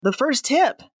The first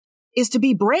tip is to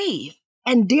be brave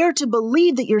and dare to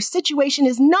believe that your situation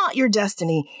is not your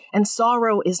destiny and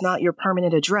sorrow is not your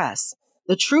permanent address.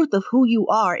 The truth of who you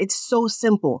are, it's so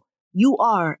simple. You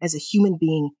are, as a human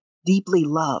being, deeply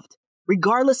loved.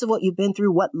 Regardless of what you've been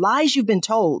through, what lies you've been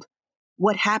told,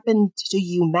 what happened to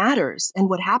you matters. And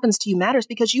what happens to you matters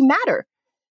because you matter.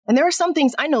 And there are some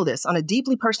things, I know this on a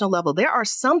deeply personal level, there are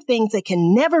some things that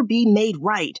can never be made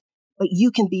right, but you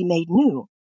can be made new.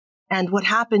 And what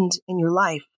happened in your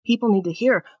life, people need to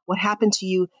hear what happened to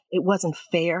you. It wasn't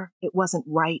fair. It wasn't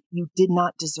right. You did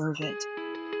not deserve it.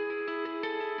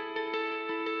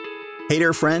 Hey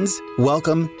there, friends.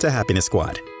 Welcome to Happiness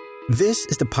Squad. This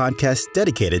is the podcast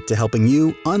dedicated to helping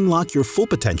you unlock your full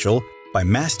potential by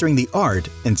mastering the art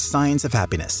and science of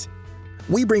happiness.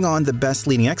 We bring on the best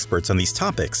leading experts on these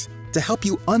topics to help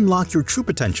you unlock your true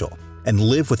potential and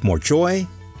live with more joy,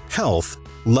 health,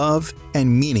 love,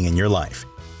 and meaning in your life.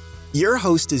 Your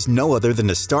host is no other than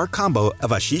the star combo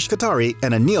of Ashish Katari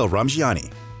and Anil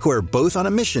Ramjiani, who are both on a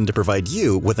mission to provide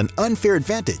you with an unfair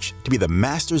advantage to be the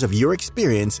masters of your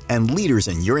experience and leaders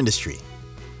in your industry.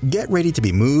 Get ready to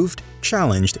be moved,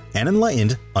 challenged, and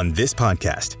enlightened on this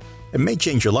podcast. It may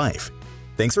change your life.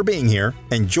 Thanks for being here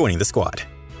and joining the squad.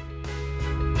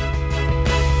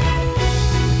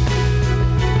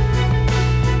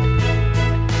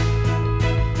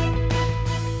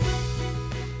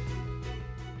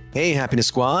 Hey, Happiness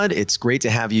Squad. It's great to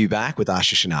have you back with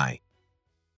Ashish and I.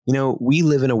 You know, we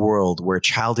live in a world where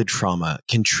childhood trauma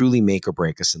can truly make or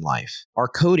break us in life. Our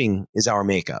coding is our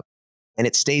makeup, and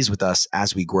it stays with us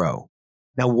as we grow.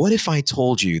 Now, what if I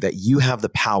told you that you have the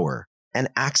power and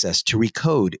access to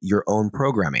recode your own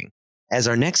programming? As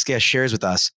our next guest shares with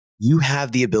us, you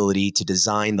have the ability to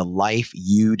design the life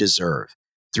you deserve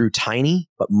through tiny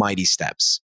but mighty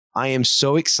steps. I am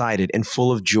so excited and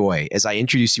full of joy as I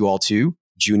introduce you all to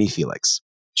Juni Felix.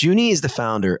 Juni is the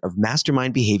founder of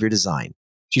Mastermind Behavior Design.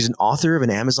 She's an author of an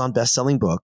Amazon best-selling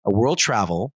book, a world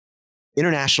travel,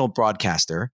 international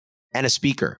broadcaster, and a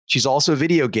speaker. She's also a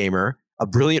video gamer, a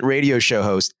brilliant radio show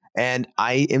host, and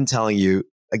I am telling you,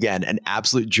 again, an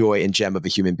absolute joy and gem of a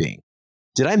human being.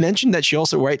 Did I mention that she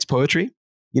also writes poetry?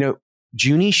 You know,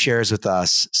 Juni shares with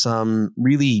us some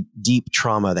really deep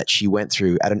trauma that she went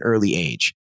through at an early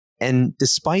age. And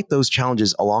despite those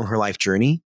challenges along her life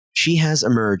journey, she has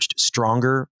emerged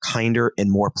stronger, kinder, and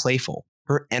more playful.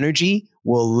 Her energy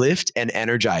will lift and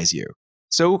energize you.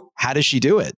 So how does she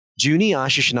do it? Juni,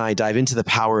 Ashish, and I dive into the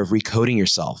power of recoding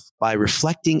yourself by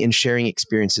reflecting and sharing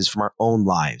experiences from our own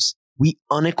lives. We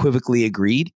unequivocally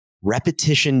agreed,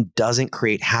 repetition doesn't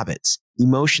create habits.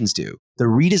 Emotions do. The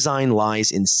redesign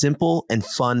lies in simple and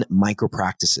fun micro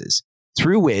practices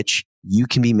through which you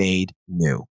can be made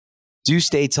new. Do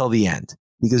stay till the end,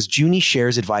 because Juni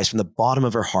shares advice from the bottom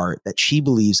of her heart that she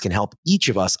believes can help each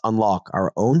of us unlock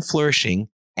our own flourishing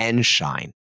and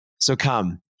shine. So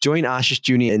come, join Ashish,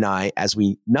 Juni, and I as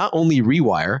we not only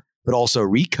rewire, but also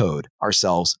recode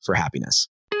ourselves for happiness.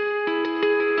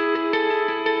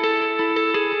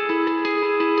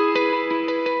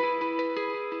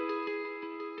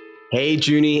 Hey,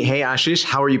 Juni. Hey, Ashish.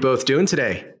 How are you both doing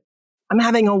today? I'm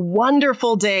having a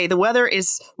wonderful day. The weather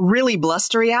is really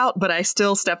blustery out, but I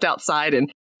still stepped outside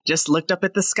and just looked up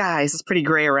at the skies. It's pretty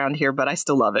gray around here, but I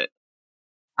still love it.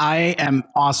 I am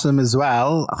awesome as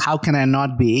well. How can I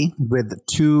not be with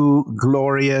two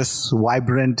glorious,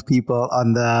 vibrant people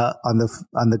on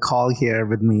the call here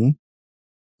with me?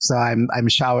 So I'm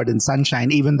showered in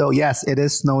sunshine, even though, yes, it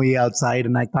is snowy outside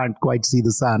and I can't quite see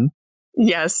the sun.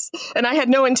 Yes. And I had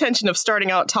no intention of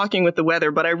starting out talking with the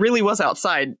weather, but I really was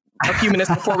outside a few minutes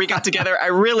before we got together. I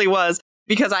really was,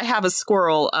 because I have a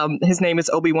squirrel. His name is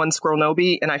Obi-Wan Squirrel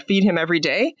Nobi, and I feed him every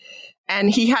day.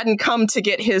 And he hadn't come to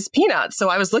get his peanuts, so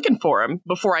I was looking for him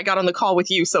before I got on the call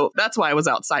with you. So that's why I was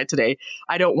outside today.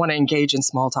 I don't want to engage in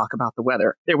small talk about the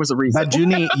weather. There was a reason. But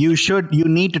Juni, you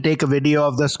need to take a video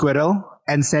of the squirrel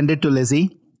and send it to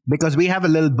Lizzie, because we have a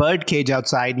little bird cage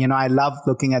outside. You know, I love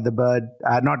looking at the bird,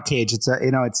 not cage. It's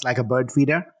it's like a bird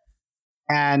feeder.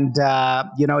 And,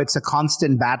 it's a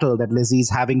constant battle that Lizzie's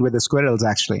having with the squirrels,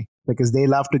 actually, because they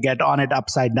love to get on it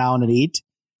upside down and eat.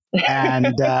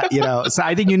 And, so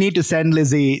I think you need to send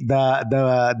Lizzie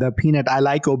the peanut. I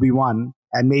like Obi-Wan,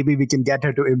 and maybe we can get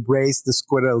her to embrace the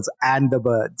squirrels and the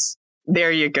birds.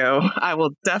 There you go. I will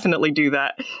definitely do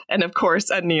that. And of course,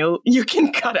 Anil, you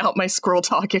can cut out my squirrel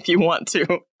talk if you want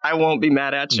to. I won't be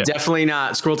mad at you. Definitely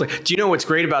not squirrel talk. Do you know what's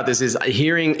great about this is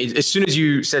hearing, as soon as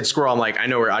you said squirrel, I'm like, I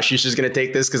know where Ashish is going to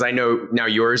take this, because I know now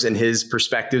yours and his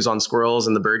perspectives on squirrels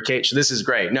and the bird cage. So this is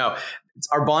great. No,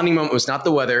 our bonding moment was not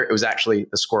the weather. It was actually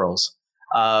the squirrels.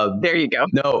 There you go.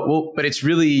 No, well, but it's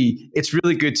really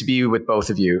good to be with both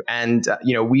of you. And,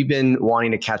 we've been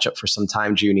wanting to catch up for some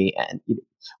time, Juni. And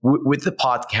with the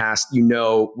podcast,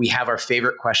 we have our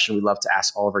favorite question we love to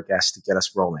ask all of our guests to get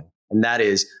us rolling. And that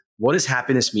is, what does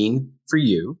happiness mean for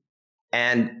you?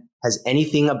 And has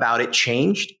anything about it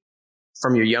changed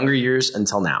from your younger years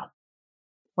until now?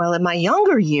 Well, in my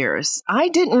younger years, I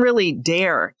didn't really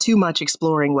dare too much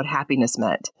exploring what happiness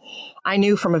meant. I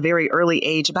knew from a very early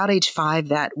age, about age 5,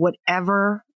 that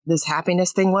whatever this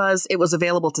happiness thing was, it was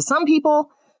available to some people.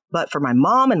 But for my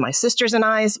mom and my sisters and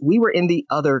I, we were in the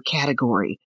other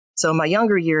category. So in my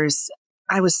younger years,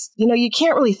 I was, you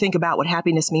can't really think about what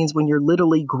happiness means when you're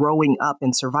literally growing up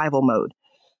in survival mode.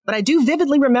 But I do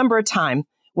vividly remember a time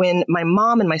when my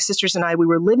mom and my sisters and I, we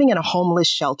were living in a homeless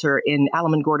shelter in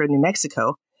Alamogordo, New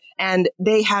Mexico. And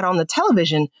they had on the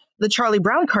television the Charlie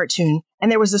Brown cartoon.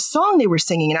 And there was a song they were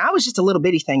singing. And I was just a little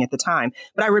bitty thing at the time.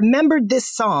 But I remembered this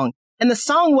song. And the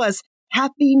song was,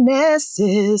 "Happiness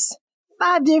is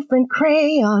 5 different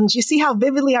crayons." You see how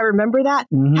vividly I remember that?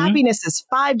 Mm-hmm. Happiness is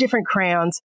 5 different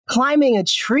crayons, climbing a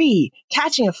tree,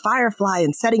 catching a firefly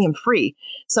and setting him free.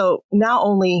 So not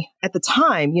only at the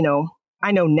time,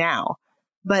 I know now,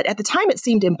 but at the time it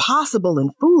seemed impossible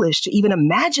and foolish to even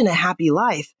imagine a happy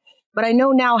life. But I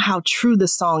know now how true the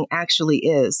song actually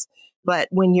is. But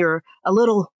when you're a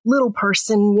little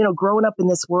person, growing up in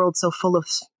this world so full of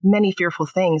many fearful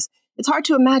things, it's hard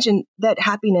to imagine that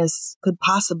happiness could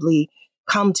possibly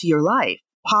come to your life.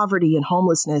 Poverty and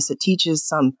homelessness, it teaches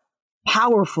some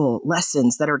powerful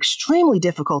lessons that are extremely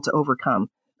difficult to overcome.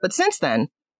 But since then,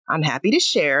 I'm happy to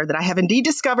share that I have indeed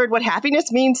discovered what happiness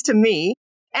means to me.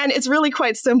 And it's really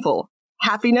quite simple.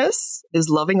 Happiness is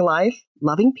loving life,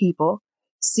 loving people,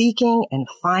 seeking and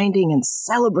finding and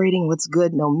celebrating what's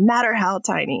good, no matter how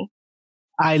tiny.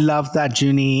 I love that,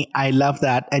 Juni. I love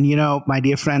that. And my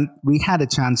dear friend, we had a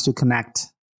chance to connect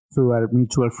through our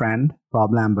mutual friend,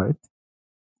 Bob Lambert.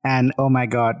 And oh my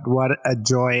God, what a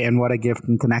joy and what a gift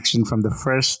and connection from the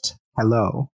first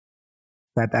hello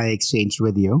that I exchanged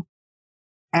with you.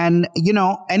 And,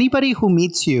 anybody who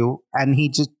meets you and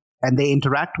they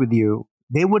interact with you,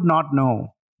 they would not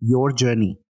know your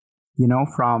journey,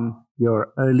 from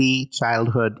your early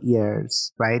childhood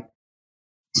years, right?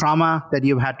 Trauma that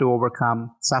you've had to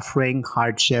overcome, suffering,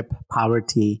 hardship,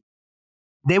 poverty.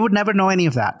 They would never know any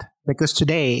of that because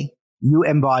today you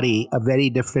embody a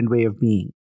very different way of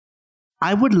being.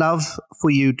 I would love for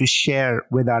you to share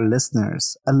with our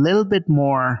listeners a little bit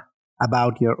more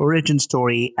about your origin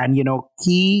story and,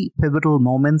 key pivotal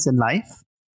moments in life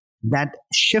that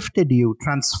shifted you,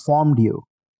 transformed you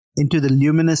into the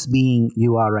luminous being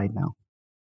you are right now.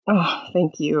 Oh,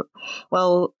 thank you.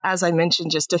 Well, as I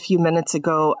mentioned just a few minutes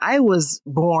ago, I was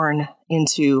born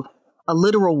into a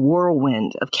literal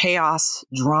whirlwind of chaos,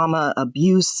 drama,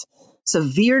 abuse,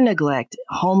 severe neglect,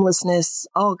 homelessness,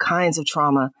 all kinds of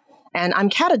trauma. And I'm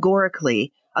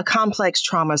categorically a complex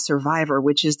trauma survivor,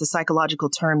 which is the psychological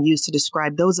term used to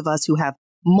describe those of us who have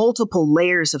multiple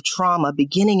layers of trauma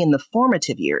beginning in the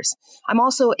formative years. I'm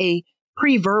also a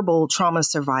pre-verbal trauma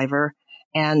survivor.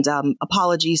 And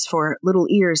apologies for little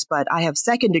ears, but I have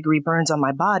 2nd-degree burns on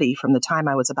my body from the time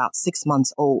I was about 6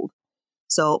 months old.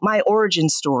 So my origin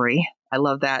story, I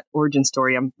love that origin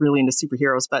story. I'm really into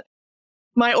superheroes, but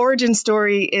my origin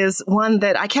story is one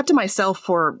that I kept to myself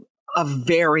for a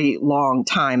very long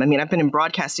time. I mean, I've been in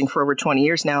broadcasting for over 20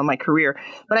 years now in my career,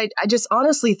 but I just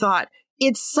honestly thought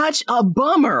it's such a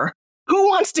bummer. Who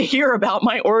wants to hear about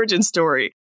my origin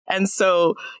story? And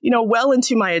so, well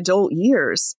into my adult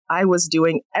years, I was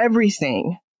doing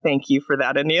everything. Thank you for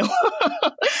that, Anil.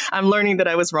 I'm learning that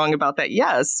I was wrong about that.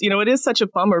 Yes, it is such a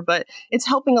bummer, but it's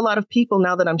helping a lot of people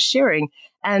now that I'm sharing.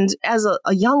 And as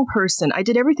a young person, I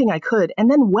did everything I could.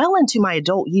 And then well into my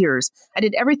adult years, I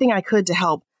did everything I could to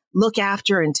help look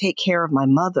after and take care of my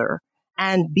mother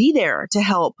and be there to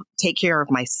help take care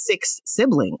of my 6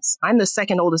 siblings. I'm the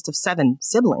 2nd oldest of 7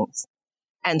 siblings.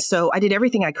 And so I did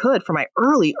everything I could for my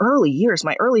early years.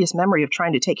 My earliest memory of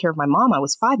trying to take care of my mom, I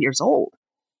was 5 years old.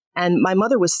 And my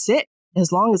mother was sick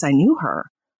as long as I knew her.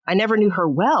 I never knew her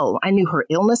well. I knew her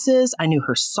illnesses. I knew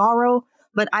her sorrow.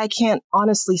 But I can't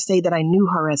honestly say that I knew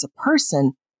her as a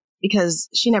person because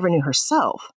she never knew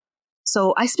herself.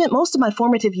 So I spent most of my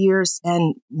formative years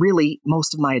and really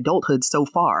most of my adulthood so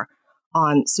far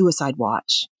on suicide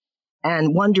watch,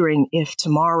 and wondering if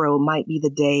tomorrow might be the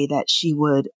day that she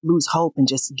would lose hope and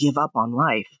just give up on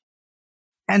life.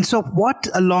 And so what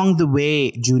along the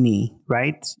way, Juni,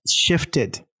 right,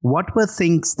 shifted? What were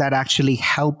things that actually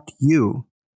helped you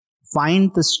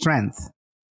find the strength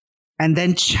and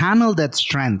then channel that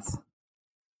strength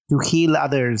to heal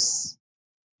others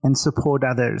and support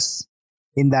others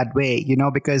in that way,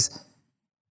 because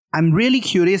I'm really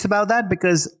curious about that,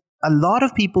 because a lot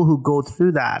of people who go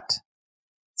through that,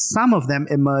 some of them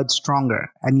emerge stronger,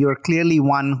 and you're clearly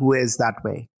one who is that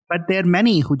way. But there are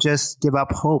many who just give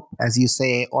up hope, as you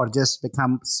say, or just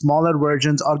become smaller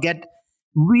versions or get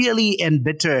really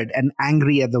embittered and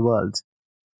angry at the world,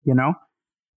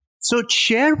 So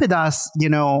share with us,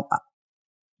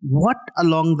 what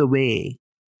along the way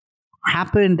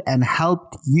happened and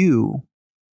helped you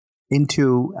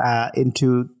into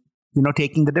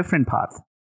taking the different path.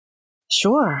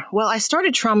 Sure. Well, I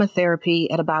started trauma therapy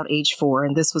at about age 4.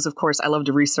 And this was, of course, I love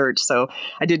to research. So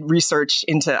I did research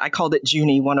I called it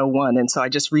Juni 101. And so I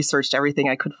just researched everything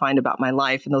I could find about my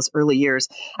life in those early years.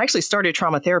 I actually started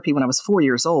trauma therapy when I was 4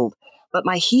 years old. But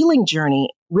my healing journey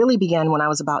really began when I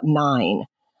was about 9.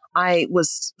 I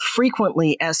was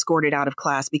frequently escorted out of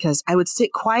class because I would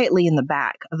sit quietly in the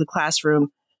back of the classroom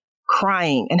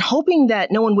crying and hoping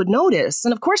that no one would notice.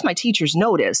 And of course, my teachers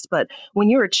noticed. But when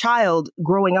you're a child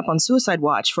growing up on suicide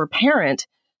watch, for a parent,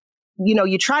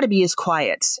 you try to be as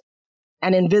quiet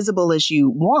and invisible as you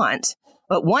want.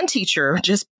 But one teacher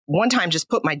one time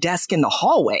put my desk in the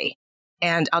hallway.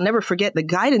 And I'll never forget, the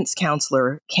guidance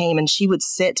counselor came and she would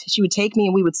take me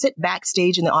and we would sit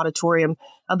backstage in the auditorium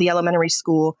of the elementary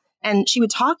school and she would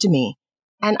talk to me.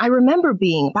 And I remember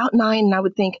being about 9 and I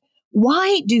would think,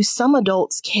 why do some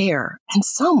adults care and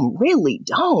some really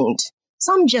don't?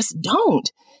 Some just don't.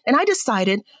 And I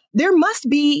decided there must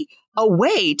be a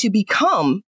way to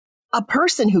become a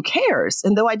person who cares.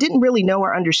 And though I didn't really know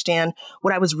or understand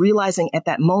what I was realizing at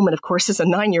that moment, of course, as a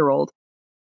 9-year-old,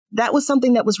 that was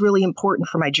something that was really important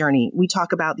for my journey. We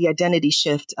talk about the identity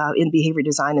shift in behavior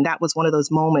design, and that was one of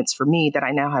those moments for me that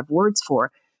I now have words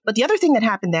for. But the other thing that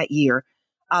happened that year,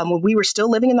 when we were still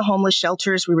living in the homeless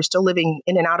shelters, we were still living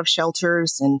in and out of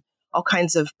shelters and all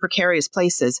kinds of precarious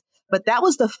places. But that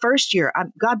was the first year.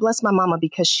 God bless my mama,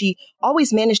 because she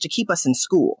always managed to keep us in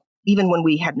school, even when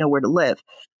we had nowhere to live.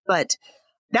 But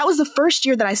that was the first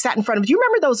year that I sat in front of, do you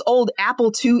remember those old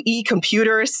Apple IIe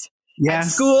computers? Yes.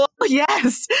 At school?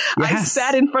 Yes. I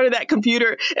sat in front of that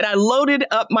computer and I loaded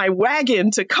up my wagon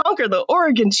to conquer the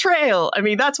Oregon Trail. I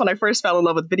mean, that's when I first fell in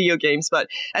love with video games. But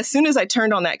as soon as I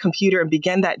turned on that computer and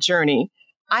began that journey,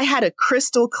 I had a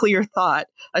crystal clear thought.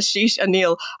 Ashish,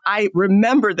 Anil, I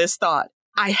remember this thought.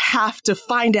 I have to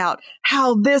find out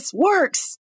how this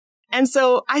works. And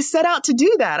so I set out to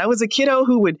do that. I was a kiddo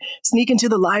who would sneak into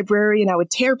the library and I would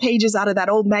tear pages out of that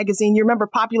old magazine. You remember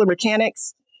Popular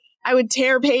Mechanics? I would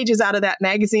tear pages out of that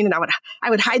magazine and I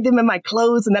would hide them in my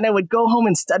clothes, and then I would go home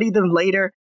and study them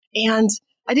later. And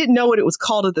I didn't know what it was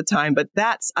called at the time, but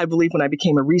that's, I believe, when I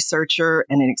became a researcher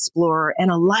and an explorer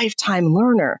and a lifetime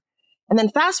learner. And then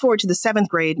fast forward to the 7th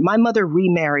grade, my mother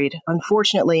remarried.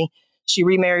 Unfortunately, she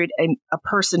remarried a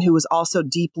person who was also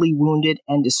deeply wounded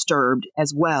and disturbed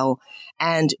as well.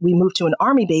 And we moved to an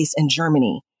army base in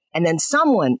Germany. And then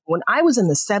when I was in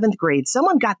the 7th grade,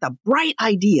 someone got the bright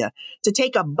idea to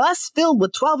take a bus filled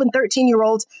with 12 and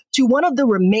 13-year-olds to one of the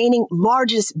remaining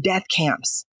largest death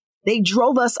camps. They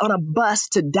drove us on a bus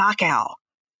to Dachau.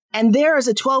 And there, as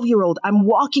a 12-year-old, I'm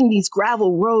walking these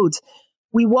gravel roads.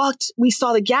 We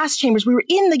saw the gas chambers. We were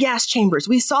in the gas chambers.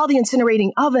 We saw the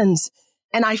incinerating ovens.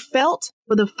 And I felt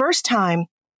for the first time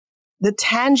the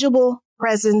tangible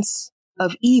presence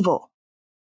of evil.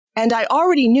 And I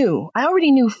already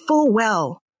knew full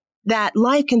well that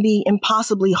life can be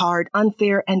impossibly hard,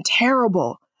 unfair, and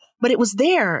terrible. But it was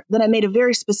there that I made a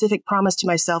very specific promise to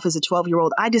myself as a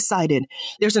 12-year-old. I decided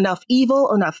there's enough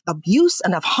evil, enough abuse,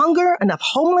 enough hunger, enough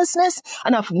homelessness,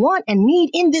 enough want and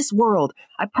need in this world.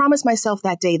 I promised myself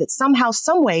that day that somehow,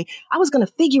 some way, I was going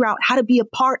to figure out how to be a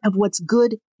part of what's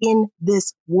good in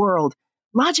this world.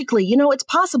 Logically, it's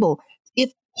possible.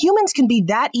 If humans can be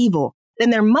that evil, then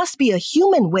there must be a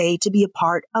human way to be a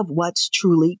part of what's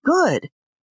truly good.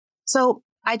 So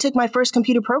I took my first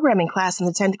computer programming class in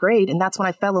the 10th grade, and that's when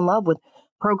I fell in love with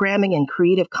programming and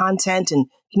creative content and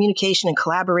communication and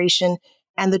collaboration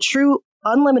and the true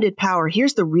unlimited power.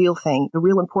 Here's the real thing, the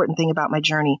real important thing about my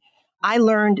journey. I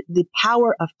learned the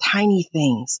power of tiny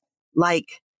things, like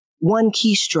one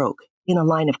keystroke in a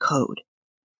line of code.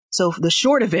 So the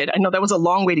short of it, I know that was a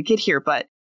long way to get here, but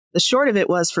the short of it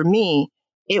was, for me,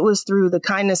 it was through the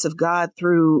kindness of God,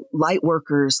 through light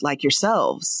workers like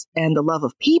yourselves, and the love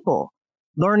of people,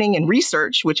 learning and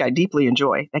research, which I deeply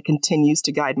enjoy, that continues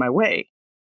to guide my way.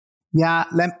 Yeah,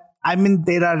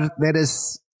 there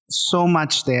is so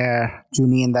much there,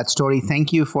 Juni, in that story.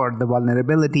 Thank you for the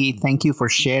vulnerability. Thank you for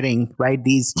sharing, right,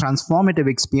 these transformative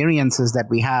experiences that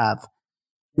we have.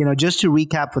 Just to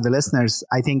recap for the listeners,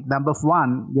 I think number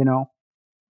one,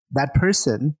 that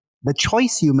person, the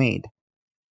choice you made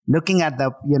looking at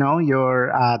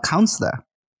your counselor,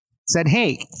 said,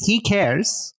 hey, he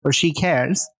cares or she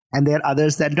cares, and there are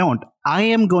others that don't. I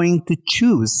am going to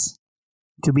choose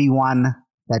to be one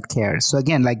that cares. So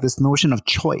again, like this notion of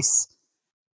choice.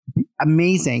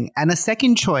 Amazing. And a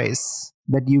second choice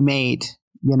that you made,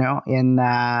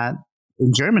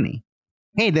 in Germany.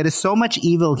 Hey, there is so much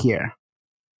evil here.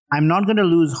 I'm not going to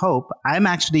lose hope. I'm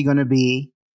going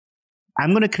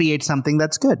to create something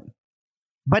that's good.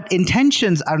 But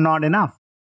intentions are not enough.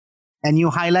 And you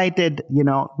highlighted,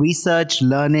 research,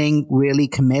 learning, really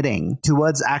committing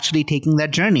towards actually taking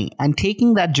that journey and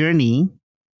taking that journey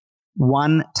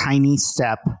one tiny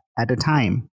step at a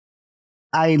time.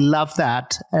 I love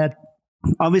that.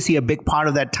 Obviously, a big part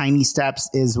of that tiny steps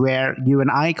is where you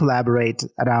and I collaborate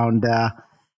around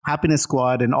Happiness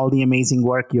Squad and all the amazing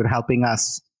work you're helping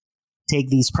us take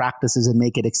these practices and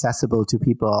make it accessible to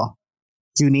people,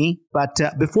 Juni. But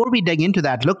before we dig into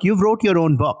that, look, you've wrote your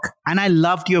own book and I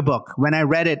loved your book. When I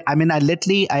read it, I'm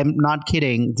not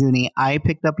kidding, Juni. I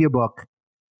picked up your book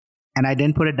and I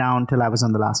didn't put it down till I was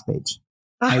on the last page.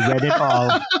 I read it all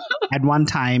at one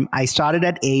time. I started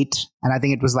at 8 and I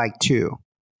think it was like 2.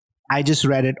 I just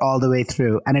read it all the way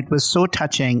through and it was so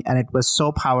touching and it was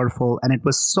so powerful and it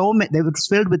was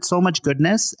filled with so much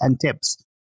goodness and tips.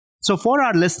 So for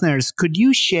our listeners, could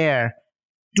you share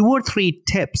 2 or 3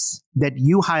 tips that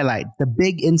you highlight, the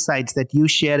big insights that you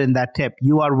share in that tip?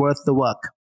 You are worth the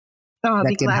work. Oh, I'd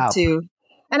be glad to.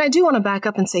 And I do want to back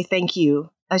up and say thank you,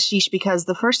 Ashish, because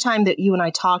the first time that you and I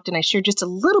talked and I shared just a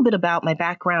little bit about my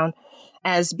background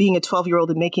as being a 12-year-old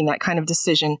and making that kind of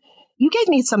decision, you gave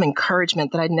me some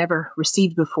encouragement that I'd never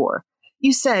received before.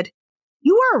 You said,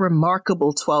 you are a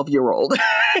remarkable 12-year-old.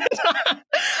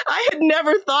 I had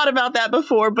never thought about that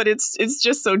before, but it's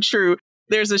just so true.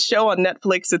 There's a show on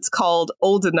Netflix. It's called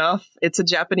Old Enough. It's a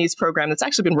Japanese program that's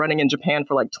actually been running in Japan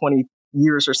for like 20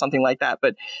 years or something like that.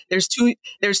 But there's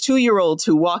 2-year-olds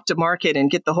who walk to market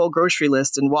and get the whole grocery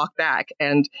list and walk back.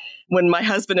 And when my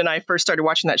husband and I first started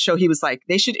watching that show, he was like,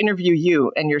 they should interview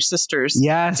you and your sisters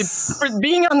for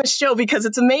being on the show, because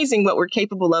it's amazing what we're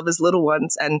capable of as little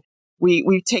ones. And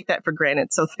we take that for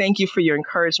granted. So thank you for your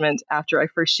encouragement after I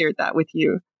first shared that with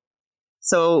you.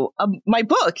 So my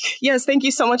book, yes, thank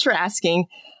you so much for asking.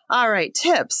 All right,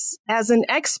 tips. As an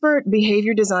expert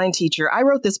behavior design teacher, I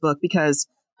wrote this book because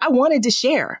I wanted to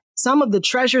share some of the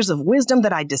treasures of wisdom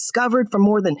that I discovered from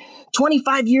more than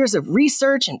 25 years of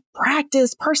research and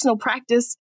practice, personal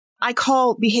practice. I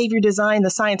call behavior design the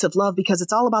science of love because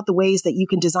it's all about the ways that you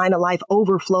can design a life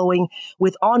overflowing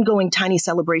with ongoing tiny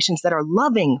celebrations that are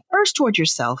loving first toward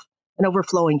yourself and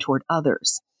overflowing toward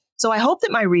others. So I hope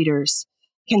that my readers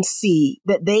can see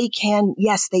that they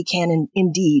can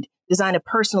indeed design a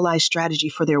personalized strategy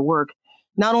for their work,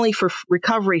 not only for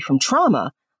recovery from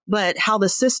trauma, but how the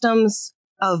systems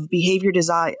of behavior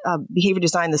design,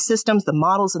 the systems, the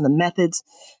models, and the methods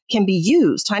can be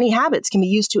used. Tiny habits can be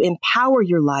used to empower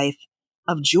your life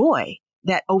of joy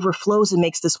that overflows and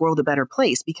makes this world a better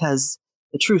place. Because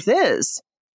the truth is,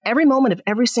 every moment of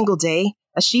every single day,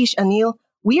 Ashish, Anil,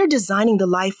 we are designing the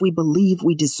life we believe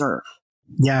we deserve.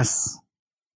 Yes.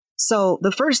 So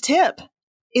the first tip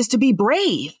is to be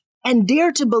brave and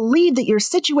dare to believe that your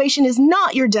situation is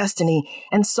not your destiny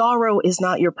and sorrow is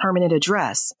not your permanent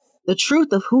address. The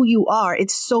truth of who you are,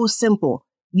 it's so simple.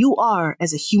 You are,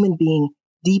 as a human being,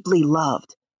 deeply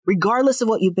loved. Regardless of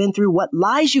what you've been through, what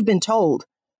lies you've been told,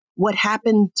 what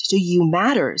happened to you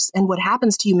matters. And what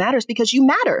happens to you matters because you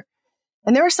matter.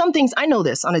 And there are some things, I know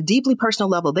this on a deeply personal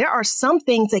level, there are some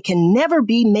things that can never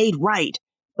be made right,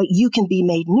 but you can be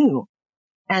made new.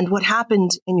 And what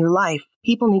happened in your life,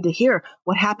 people need to hear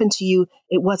what happened to you.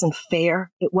 It wasn't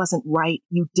fair. It wasn't right.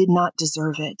 You did not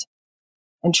deserve it.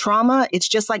 And trauma, it's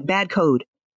just like bad code.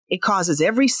 It causes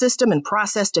every system and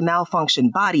process to malfunction,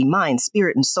 body, mind,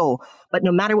 spirit, and soul. But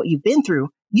no matter what you've been through,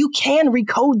 you can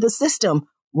recode the system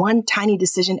one tiny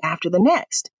decision after the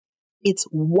next. It's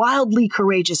wildly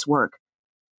courageous work.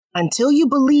 Until you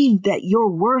believe that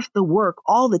you're worth the work,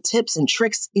 all the tips and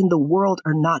tricks in the world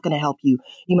are not going to help you.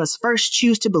 You must first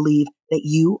choose to believe that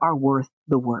you are worth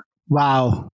the work.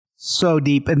 Wow. So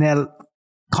deep. And then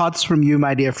thoughts from you,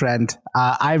 my dear friend.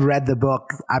 I've read the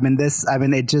book.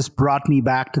 It just brought me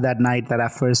back to that night that I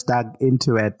first dug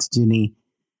into it, Juni.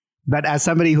 But as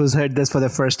somebody who's heard this for the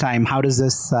first time, how does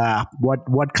this,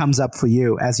 what comes up for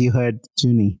you as you heard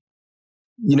Juni?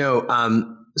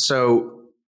 So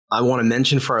I want to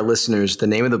mention for our listeners, the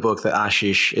name of the book that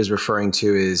Ashish is referring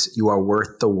to is You Are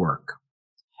Worth the Work.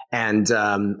 And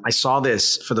I saw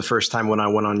this for the first time when I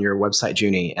went on your website,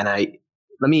 Juni. And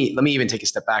let me even take a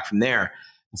step back from there.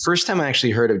 The first time I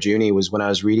actually heard of Juni was when I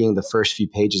was reading the first few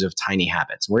pages of Tiny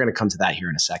Habits. We're going to come to that here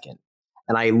in a second.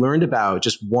 And I learned about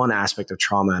just one aspect of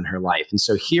trauma in her life. And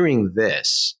so hearing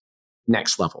this,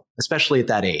 next level, especially at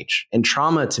that age. And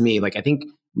trauma to me, like I think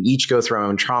we each go through our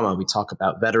own trauma. We talk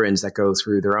about veterans that go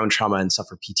through their own trauma and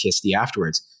suffer PTSD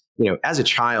afterwards. As a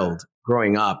child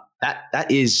growing up, that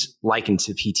is likened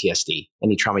to PTSD.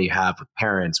 Any trauma you have with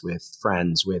parents, with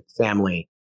friends, with family.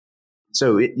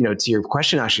 So, to your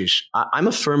question, Ashish, I'm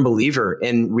a firm believer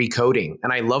in recoding.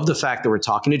 And I love the fact that we're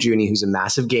talking to Juni, who's a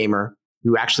massive gamer,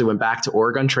 who actually went back to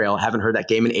Oregon Trail. I haven't heard that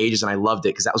game in ages, and I loved it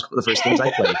because that was one of the first games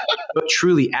I played. But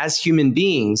truly, as human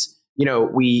beings,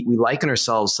 we liken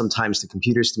ourselves sometimes to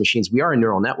computers, to machines. We are a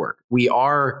neural network. We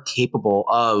are capable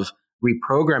of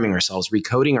reprogramming ourselves,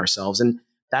 recoding ourselves. And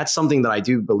that's something that I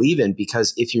do believe in,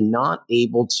 because if you're not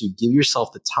able to give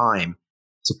yourself the time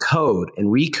to code and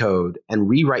recode and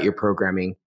rewrite your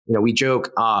programming, we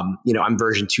joke, I'm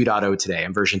version 2.0 today.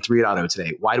 I'm version 3.0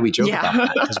 today. Why do we joke about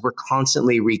that? Because we're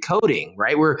constantly recoding,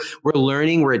 right? We're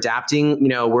learning, we're adapting,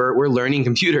 we're learning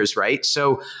computers, right?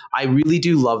 So I really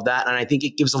do love that. And I think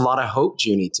it gives a lot of hope,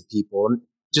 Juni, to people. And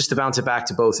just to bounce it back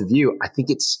to both of you, I think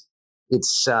it's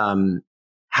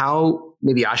how,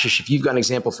 maybe Ashish, if you've got an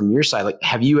example from your side, like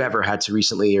have you ever had to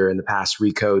recently or in the past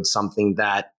recode something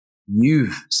that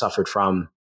you've suffered from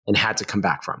and had to come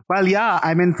back from? Well, yeah.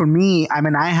 For me,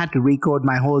 I had to recode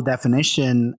my whole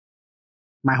definition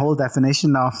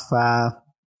of,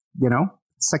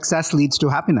 success leads to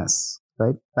happiness,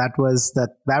 right? That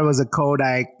was a code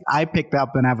I picked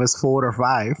up when I was 4 or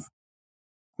 5,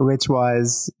 which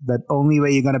was that only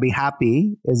way you're going to be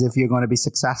happy is if you're going to be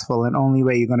successful. And only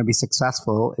way you're going to be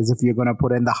successful is if you're going to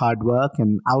put in the hard work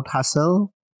and out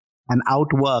hustle and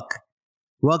outwork.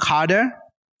 Work harder,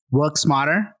 work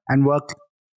smarter, and work,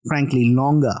 frankly,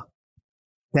 longer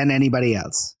than anybody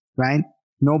else, right?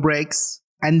 No breaks.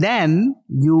 And then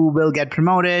you will get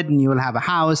promoted and you will have a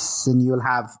house and you will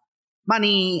have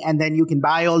money, and then you can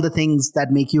buy all the things that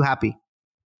make you happy.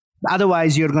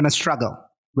 Otherwise, you're going to struggle,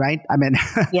 right?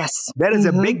 Yes. There is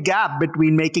a big gap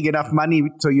between making enough money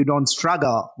so you don't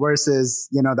struggle versus,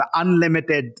 the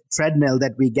unlimited treadmill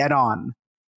that we get on,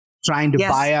 trying to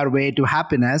buy our way to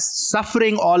happiness,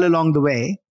 suffering all along the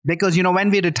way. Because,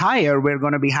 when we retire, we're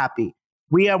going to be happy.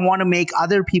 We want to make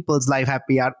other people's life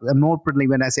happy. And more importantly,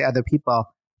 when I say other people,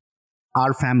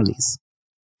 our families.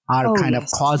 Our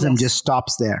cosm just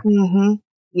stops there. Mm-hmm.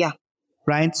 Yeah.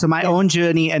 Right? So my own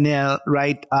journey, Anil,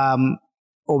 right,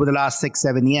 over the last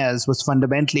 6-7 years was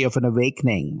fundamentally of an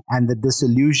awakening and the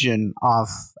disillusion of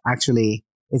actually,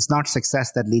 it's not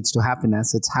success that leads to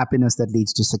happiness. It's happiness that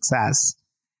leads to success.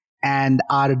 And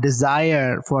our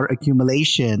desire for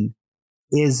accumulation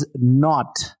is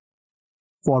not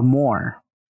for more.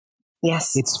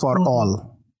 Yes. It's for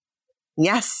all.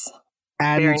 Yes.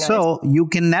 And very so nice. you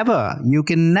can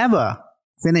never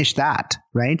finish that,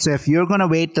 right? So if you're going to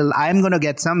wait till I'm going to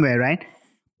get somewhere, right?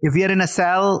 If we are in a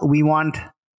cell,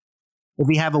 if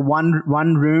we have a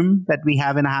one room that we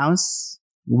have in a house,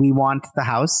 we want the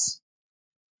house.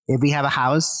 If we have a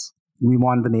house, we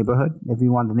want the neighborhood. If we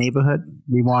want the neighborhood,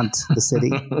 we want the city.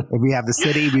 If we have the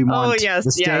city, we want the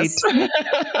state. Yes.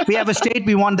 If we have a state,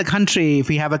 we want the country. If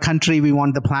we have a country, we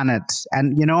want the planet.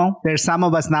 And, there's some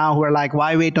of us now who are like,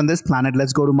 why wait on this planet?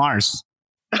 Let's go to Mars.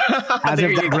 As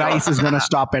if the rice is going to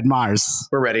stop at Mars.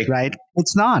 We're ready. Right?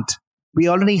 It's not. We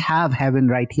already have heaven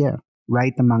right here,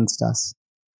 right amongst us.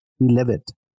 We live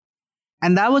it.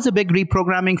 And that was a big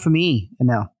reprogramming for me,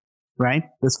 right?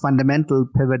 This fundamental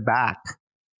pivot back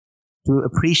to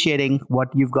appreciating what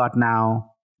you've got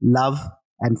now, love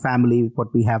and family, what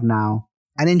we have now,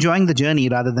 and enjoying the journey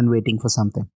rather than waiting for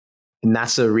something. And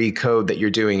that's a recode that you're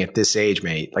doing at this age,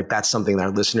 mate. Like that's something that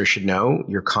our listeners should know.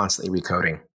 You're constantly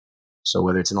recoding. So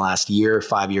whether it's in the last year,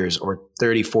 5 years, or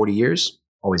 30, 40 years,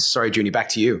 always. Sorry, Juni, back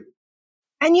to you.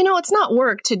 And it's not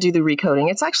work to do the recoding.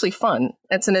 It's actually fun.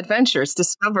 It's an adventure. It's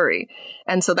discovery.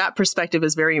 And so that perspective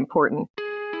is very important.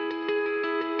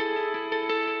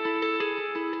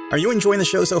 Are you enjoying the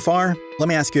show so far? Let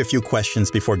me ask you a few questions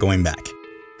before going back.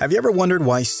 Have you ever wondered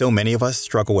why so many of us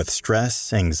struggle with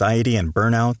stress, anxiety, and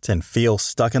burnout and feel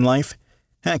stuck in life?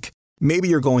 Heck, maybe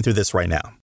you're going through this right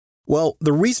now. Well,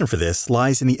 the reason for this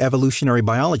lies in the evolutionary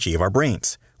biology of our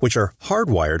brains, which are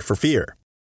hardwired for fear.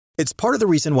 It's part of the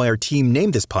reason why our team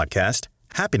named this podcast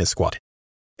Happiness Squad.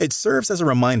 It serves as a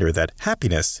reminder that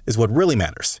happiness is what really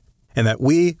matters, and that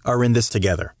we are in this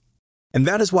together. And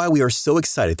that is why we are so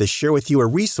excited to share with you a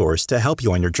resource to help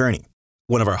you on your journey.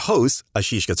 One of our hosts,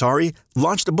 Ashish Katari,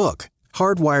 launched a book,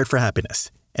 Hardwired for Happiness,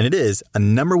 and it is a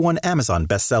 #1 Amazon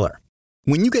bestseller.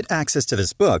 When you get access to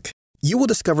this book, You will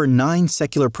discover 9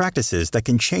 secular practices that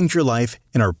can change your life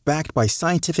and are backed by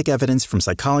scientific evidence from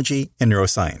psychology and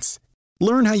neuroscience.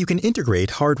 Learn how you can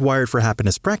integrate Hardwired for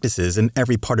Happiness practices in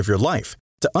every part of your life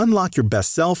to unlock your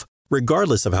best self,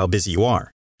 regardless of how busy you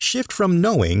are. Shift from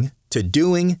knowing to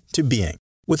doing to being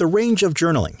with a range of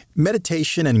journaling,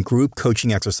 meditation, and group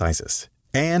coaching exercises,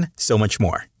 and so much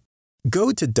more.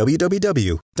 Go to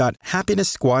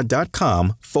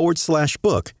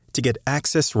www.happiness.squad.com/book to get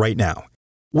access right now.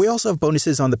 We also have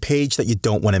bonuses on the page that you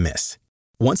don't want to miss.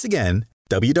 Once again,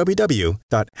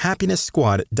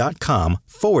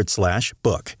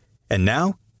 www.happiness.squad.com/book. And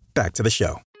now, back to the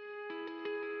show.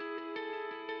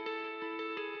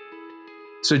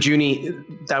 So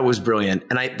Juni, that was brilliant.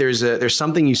 And there's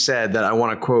something you said that I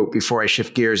want to quote before I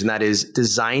shift gears, and that is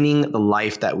designing the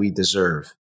life that we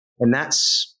deserve. And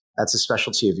that's a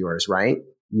specialty of yours, right?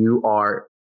 You are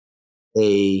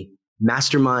a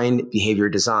mastermind behavior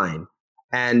design.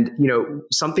 And,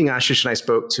 something Ashish and I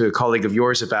spoke to a colleague of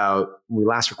yours about when we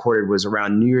last recorded was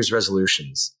around New Year's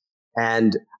resolutions.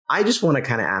 And I just want to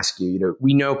kind of ask you,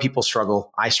 we know people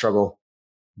struggle. I struggle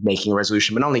making a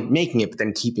resolution, but not only making it, but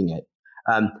then keeping it.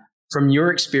 From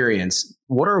your experience,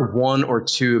 what are 1 or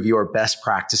 2 of your best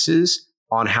practices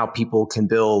on how people can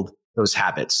build those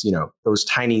habits, those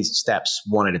tiny steps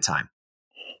one at a time?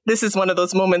 This is one of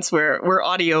those moments where we're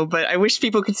audio, but I wish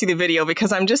people could see the video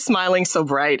because I'm just smiling so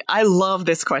bright. I love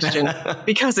this question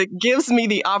because it gives me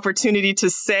the opportunity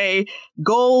to say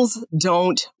goals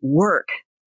don't work,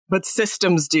 but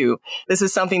systems do. This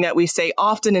is something that we say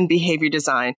often in behavior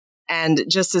design. And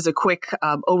just as a quick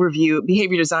overview,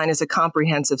 behavior design is a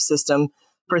comprehensive system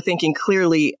for thinking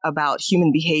clearly about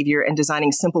human behavior and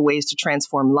designing simple ways to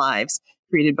transform lives,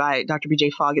 created by Dr.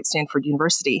 B.J. Fogg at Stanford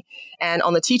University. And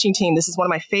on the teaching team, this is one of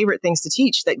my favorite things to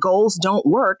teach, that goals don't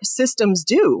work, systems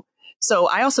do. So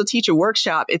I also teach a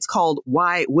workshop. It's called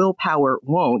Why Willpower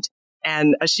Won't.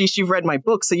 And Ashish, you've read my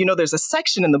book, so there's a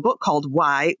section in the book called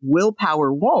Why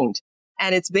Willpower Won't.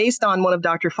 And it's based on one of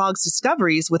Dr. Fogg's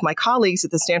discoveries with my colleagues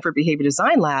at the Stanford Behavior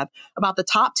Design Lab about the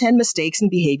top 10 mistakes in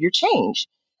behavior change.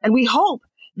 And we hope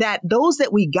that those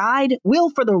that we guide will,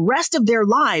 for the rest of their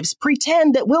lives,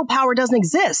 pretend that willpower doesn't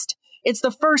exist. It's the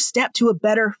first step to a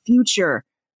better future.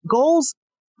 Goals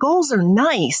are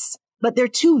nice, but they're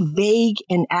too vague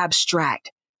and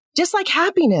abstract. Just like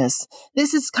happiness.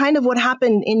 This is kind of what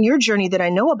happened in your journey that I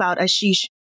know about, Ashish.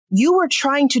 You were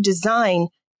trying to design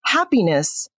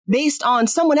happiness based on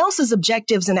someone else's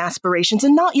objectives and aspirations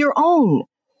and not your own.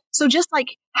 So just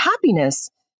like happiness,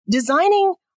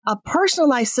 designing a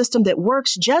personalized system that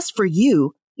works just for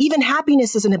you, even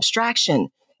happiness is an abstraction,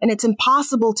 and it's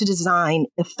impossible to design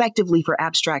effectively for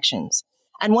abstractions.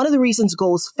 And one of the reasons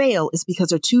goals fail is because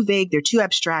they're too vague, they're too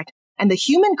abstract, and the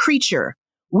human creature,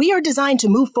 we are designed to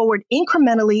move forward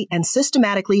incrementally and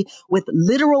systematically with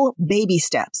literal baby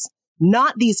steps,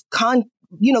 not these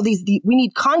we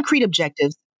need concrete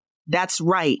objectives. That's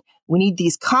right. We need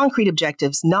these concrete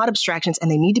objectives, not abstractions,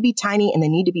 and they need to be tiny and they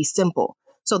need to be simple.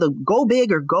 So the go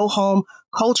big or go home,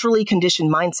 culturally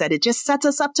conditioned mindset, it just sets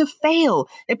us up to fail.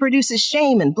 It produces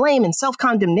shame and blame and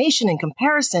self-condemnation and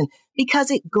comparison because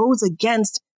it goes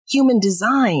against human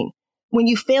design. When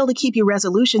you fail to keep your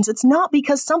resolutions, it's not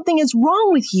because something is wrong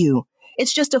with you.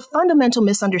 It's just a fundamental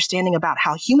misunderstanding about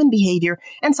how human behavior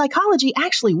and psychology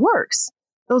actually works.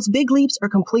 Those big leaps are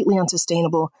completely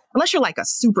unsustainable unless you're like a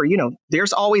super,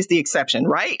 there's always the exception,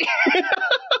 right?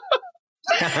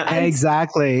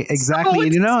 Exactly.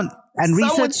 And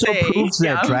research proves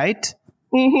it, right?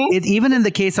 Mm-hmm. Even in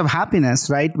the case of happiness,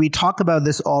 right? We talk about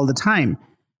this all the time.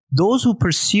 Those who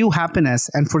pursue happiness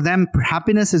and for them,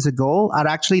 happiness is a goal are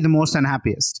actually the most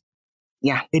unhappiest.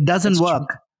 Yeah. It doesn't work.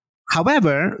 True.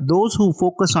 However, those who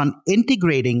focus on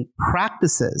integrating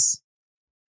practices,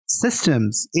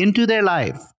 systems into their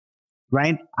life,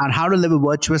 right? On how to live a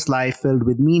virtuous life filled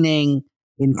with meaning,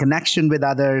 in connection with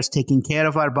others, taking care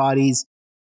of our bodies.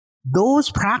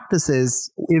 Those practices,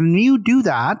 when you do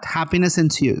that, happiness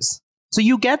ensues. So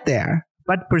you get there,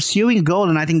 but pursuing a goal,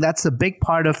 and I think that's a big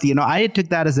part of I took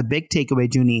that as a big takeaway,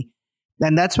 Juni.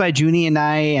 And that's why Juni and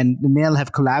I and Neil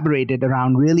have collaborated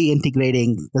around really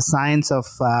integrating the science of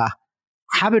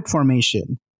habit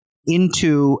formation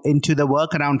into the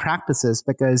work around practices,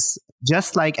 because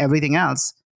just like everything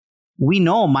else, we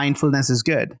know mindfulness is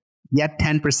good, yet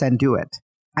 10% do it.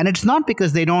 And it's not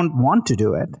because they don't want to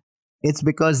do it. It's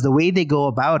because the way they go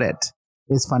about it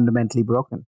is fundamentally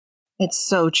broken. It's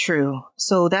so true.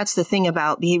 So that's the thing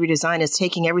about behavior design is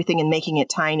taking everything and making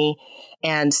it tiny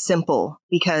and simple,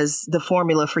 because the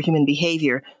formula for human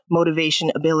behavior,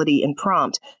 motivation, ability, and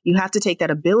prompt, you have to take that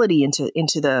ability into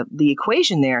the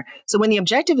equation there. So when the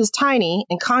objective is tiny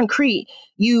and concrete,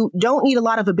 you don't need a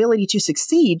lot of ability to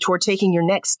succeed toward taking your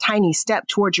next tiny step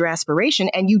towards your aspiration,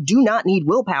 and you do not need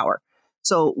willpower.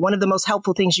 So one of the most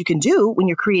helpful things you can do when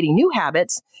you're creating new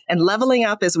habits and leveling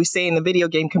up, as we say in the video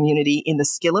game community, in the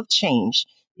skill of change,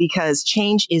 because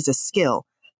change is a skill.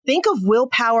 Think of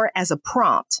willpower as a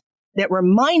prompt that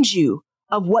reminds you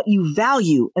of what you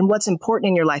value and what's important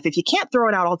in your life. If you can't throw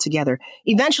it out altogether,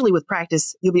 eventually with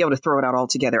practice, you'll be able to throw it out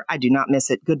altogether. I do not miss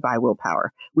it. Goodbye,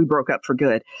 willpower. We broke up for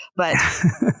good. But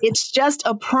it's just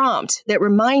a prompt that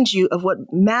reminds you of what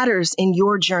matters in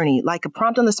your journey, like a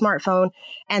prompt on the smartphone.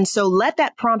 And so let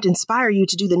that prompt inspire you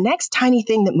to do the next tiny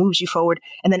thing that moves you forward,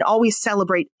 and then always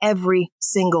celebrate every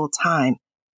single time.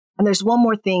 And there's one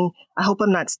more thing. I hope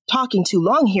I'm not talking too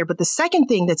long here, but the second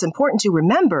thing that's important to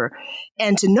remember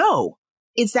and to know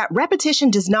is that repetition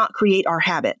does not create our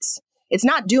habits. It's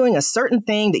not doing a certain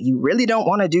thing that you really don't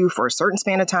want to do for a certain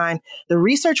span of time. The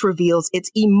research reveals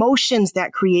it's emotions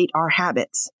that create our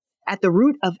habits. At the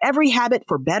root of every habit,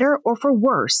 for better or for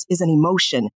worse, is an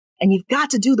emotion. And you've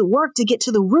got to do the work to get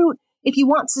to the root if you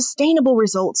want sustainable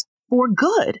results for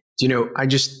good.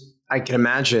 I can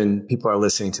imagine people are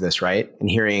listening to this, right? And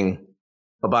hearing,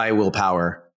 bye-bye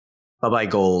willpower, bye-bye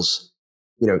goals.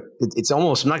 It's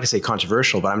almost, I'm not going to say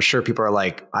controversial, but I'm sure people are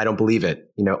like, I don't believe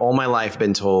it. All my life I've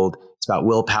been told it's about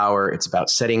willpower. It's about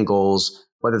setting goals,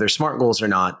 whether they're smart goals or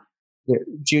not.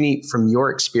 Juni, from your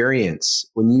experience,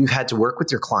 when you've had to work with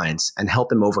your clients and help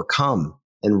them overcome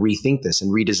and rethink this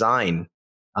and redesign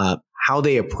how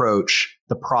they approach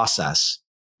the process,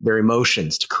 their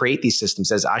emotions to create these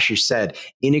systems, as Ashish said,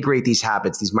 integrate these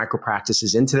habits, these micro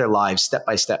practices into their lives step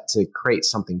by step to create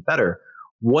something better.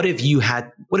 What have you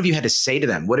had to say to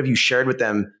them? What have you shared with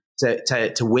them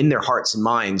to win their hearts and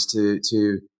minds to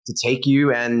take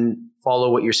you and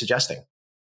follow what you're suggesting?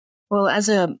 Well,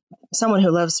 as someone who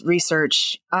loves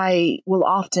research, I will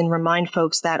often remind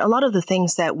folks that a lot of the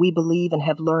things that we believe and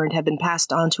have learned have been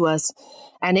passed on to us,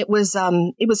 and it was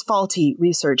faulty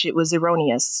research. It was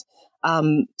erroneous.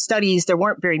 Studies, there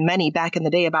weren't very many back in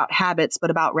the day about habits, but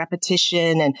about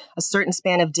repetition and a certain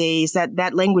span of days.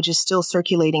 That language is still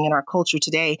circulating in our culture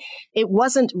today. It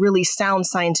wasn't really sound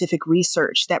scientific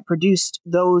research that produced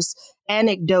those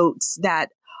anecdotes that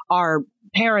our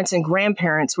parents and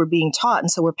grandparents were being taught.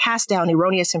 And so we're passed down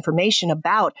erroneous information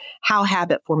about how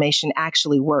habit formation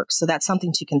actually works. So that's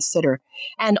something to consider.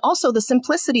 And also the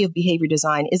simplicity of behavior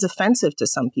design is offensive to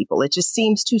some people. It just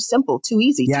seems too simple, too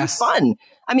easy, yes. Too fun.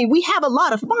 I mean, we have a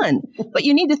lot of fun, but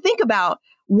you need to think about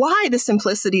why the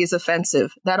simplicity is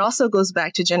offensive. That also goes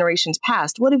back to generations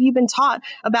past. What have you been taught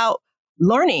about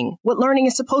learning? What learning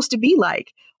is supposed to be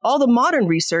like? All the modern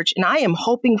research, and I am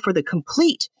hoping for the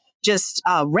complete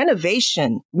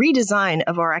renovation, redesign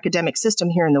of our academic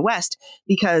system here in the West,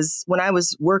 because when I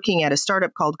was working at a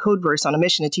startup called Codeverse on a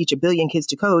mission to teach 1 billion kids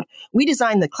to code, we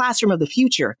designed the classroom of the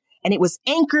future, and it was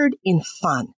anchored in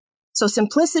fun. So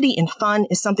simplicity and fun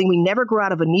is something we never grow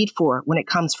out of a need for when it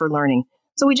comes for learning.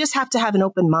 So we just have to have an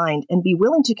open mind and be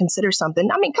willing to consider something.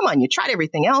 I mean, come on, you tried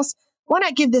everything else. Why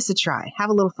not give this a try?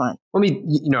 Have a little fun.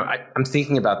 I'm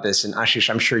thinking about this, and Ashish,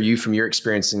 I'm sure you, from your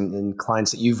experience in clients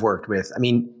that you've worked with,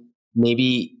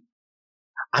 maybe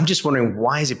I'm just wondering,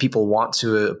 why is it people want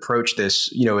to approach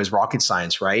this, as rocket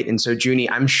science, right? And so, Juni,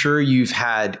 I'm sure you've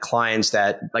had clients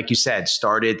that, like you said,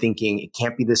 started thinking it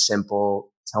can't be this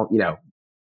simple.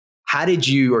 How did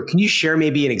you, or can you share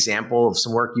maybe an example of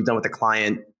some work you've done with a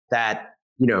client that,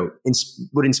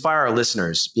 would inspire our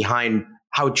listeners behind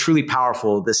how truly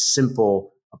powerful this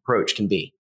simple approach can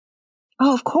be?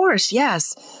 Oh, of course.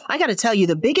 Yes. I got to tell you,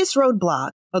 the biggest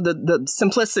roadblock of the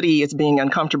simplicity is being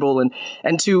uncomfortable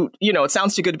and to, it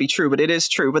sounds too good to be true, but it is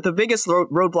true. But the biggest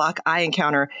roadblock I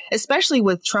encounter, especially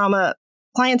with trauma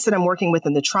clients that I'm working with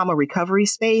in the trauma recovery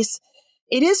space,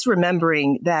 it is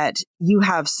remembering that you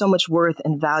have so much worth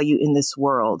and value in this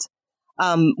world.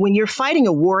 When you're fighting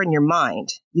a war in your mind,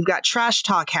 you've got trash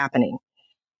talk happening,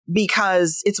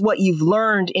 because it's what you've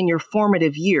learned in your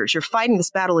formative years. You're fighting this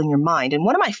battle in your mind. And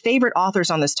one of my favorite authors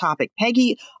on this topic,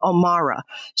 Peggy O'Mara,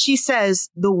 she says,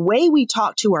 the way we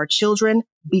talk to our children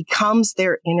becomes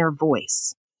their inner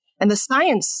voice. And the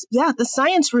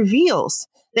science reveals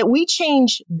that we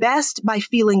change best by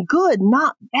feeling good,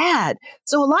 not bad.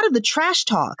 So a lot of the trash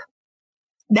talk,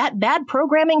 that bad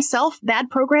programming, bad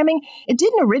programming, it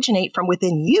didn't originate from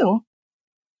within you.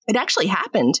 It actually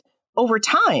happened over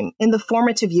time in the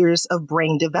formative years of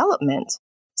brain development.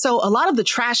 So a lot of the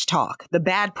trash talk, the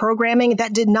bad programming,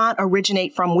 that did not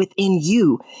originate from within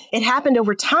you. It happened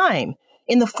over time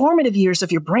in the formative years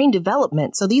of your brain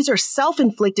development. So these are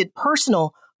self-inflicted,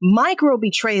 personal, micro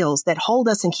betrayals that hold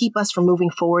us and keep us from moving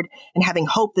forward and having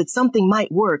hope that something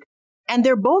might work. And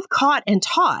they're both caught and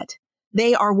taught.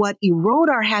 They are what erode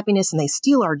our happiness and they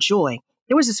steal our joy.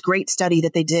 There was this great study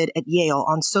that they did at Yale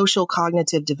on social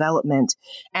cognitive development,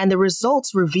 and the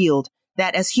results revealed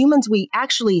that as humans, we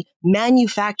actually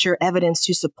manufacture evidence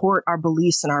to support our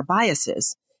beliefs and our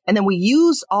biases. And then we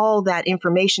use all that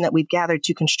information that we've gathered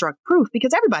to construct proof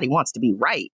because everybody wants to be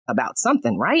right about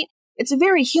something, right? It's a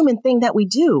very human thing that we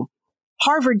do.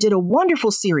 Harvard did a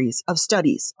wonderful series of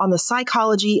studies on the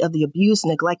psychology of the abused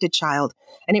and neglected child,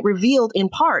 and it revealed in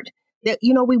part that,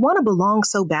 we want to belong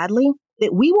so badly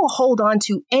that we will hold on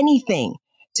to anything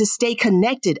to stay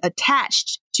connected,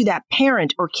 attached to that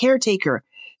parent or caretaker,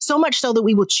 so much so that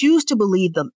we will choose to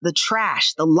believe the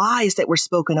trash, the lies that were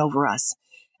spoken over us.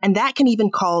 And that can even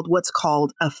called what's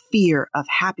called a fear of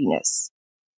happiness.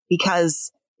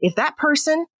 Because if that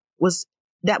person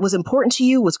that was important to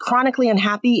you was chronically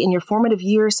unhappy in your formative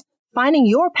years, finding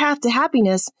your path to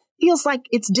happiness feels like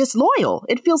it's disloyal.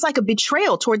 It feels like a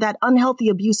betrayal toward that unhealthy,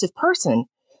 abusive person.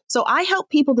 So I help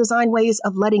people design ways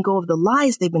of letting go of the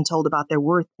lies they've been told about their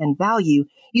worth and value,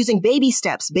 using baby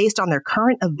steps based on their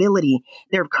current ability,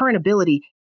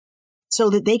 so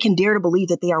that they can dare to believe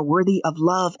that they are worthy of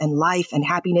love and life and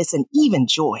happiness and even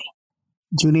joy.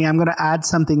 Juni, I'm going to add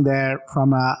something there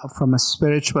from a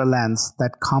spiritual lens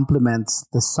that complements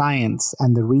the science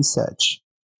and the research,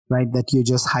 right, that you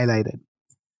just highlighted.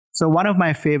 So one of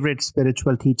my favorite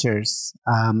spiritual teachers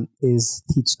is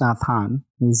Thich Nhat Hanh.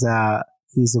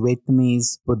 He's a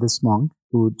Vietnamese Buddhist monk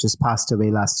who just passed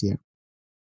away last year.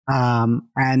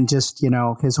 And just,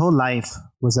 his whole life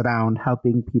was around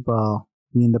helping people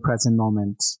be in the present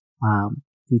moment,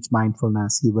 teach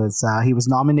mindfulness. He was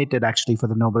nominated actually for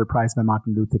the Nobel Prize by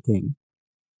Martin Luther King.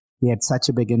 He had such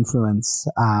a big influence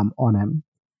on him.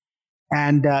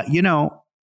 And,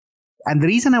 and the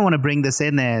reason I want to bring this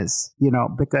in is,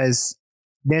 because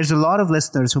there's a lot of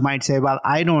listeners who might say, well,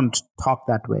 I don't talk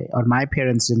that way, or my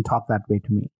parents didn't talk that way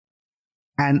to me.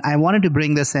 And I wanted to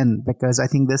bring this in because I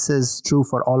think this is true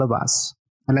for all of us.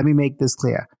 And let me make this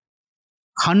clear.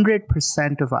 100%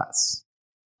 of us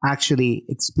actually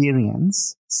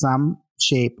experience some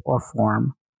shape or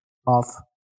form of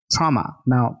trauma.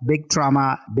 Now, big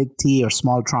trauma, big T or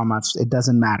small trauma, it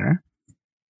doesn't matter.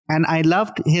 And I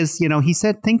loved he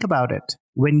said, think about it.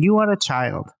 When you are a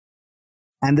child,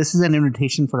 and this is an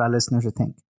invitation for our listeners to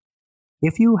think,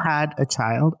 if you had a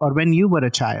child or when you were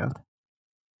a child,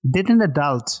 did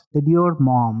your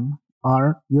mom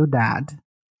or your dad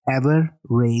ever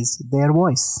raise their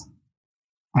voice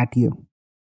at you?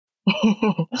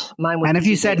 Mine would and if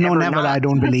you said no, never, not. I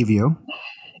don't believe you.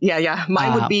 Yeah.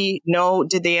 Mine would be no.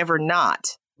 Did they ever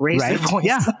not raise their voice?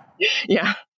 Yeah.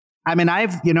 Yeah. I mean,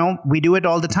 we do it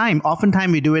all the time.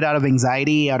 Oftentimes we do it out of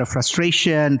anxiety, out of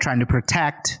frustration, trying to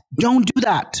protect. Don't do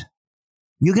that.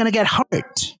 You're going to get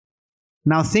hurt.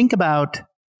 Now think about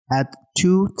at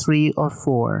 2, 3, or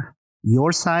 4,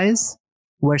 your size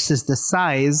versus the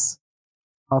size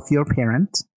of your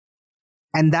parent.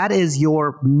 And that is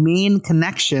your main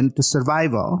connection to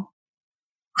survival.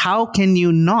 How can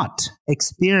you not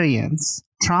experience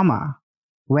trauma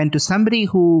when to somebody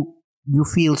who you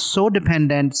feel so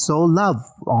dependent, so loved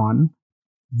on,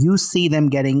 you see them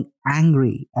getting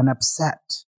angry and upset?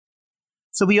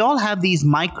 So we all have these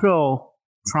micro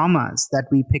traumas that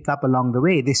we pick up along the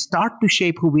way. They start to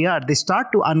shape who we are. They start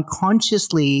to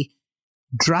unconsciously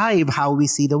drive how we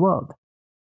see the world.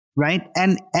 Right?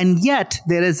 And yet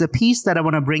there is a piece that I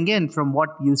want to bring in from what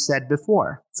you said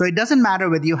before. So it doesn't matter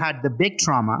whether you had the big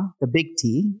trauma, the big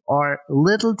T, or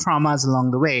little traumas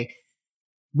along the way.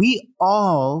 We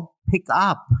all pick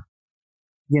up,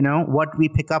 what we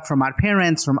pick up from our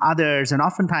parents, from others. And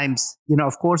oftentimes,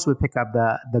 of course, we pick up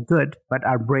the good, but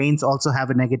our brains also have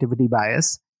a negativity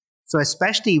bias. So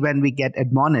especially when we get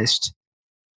admonished,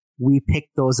 we pick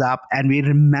those up and we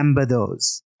remember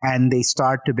those and they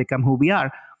start to become who we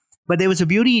are. But there was a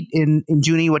beauty in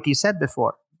Juni, what you said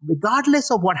before, regardless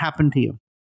of what happened to you.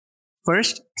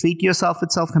 First, treat yourself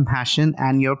with self-compassion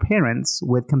and your parents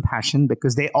with compassion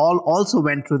because they all also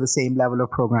went through the same level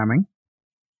of programming.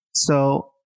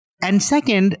 So, and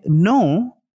second,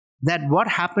 know that what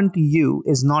happened to you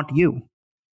is not you.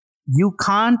 You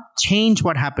can't change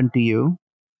what happened to you,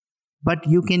 but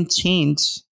you can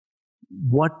change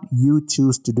what you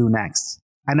choose to do next.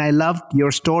 And I loved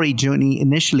your story, Juni,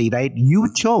 initially, right?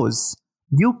 You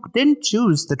didn't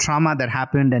choose the trauma that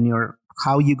happened and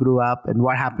how you grew up and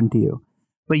what happened to you.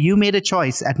 but you made a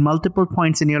choice at multiple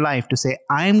points in your life to say,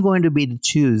 I'm going to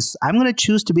choose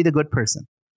to be the good person.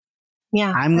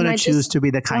 Yeah. I'm going to choose to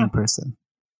be the kind person.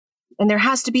 And there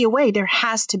has to be a way. There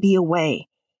has to be a way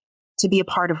to be a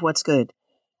part of what's good.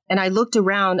 And I looked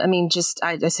around. I mean,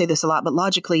 I say this a lot, but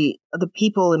logically, the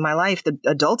people in my life, the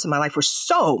adults in my life were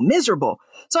so miserable.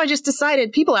 So I just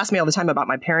decided, people ask me all the time about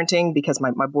my parenting because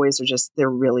my boys are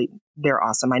they're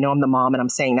awesome. I know I'm the mom and I'm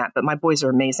saying that, but my boys are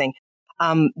amazing.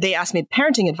 They asked me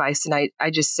parenting advice and I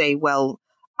just say, well,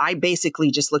 I basically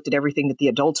just looked at everything that the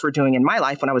adults were doing in my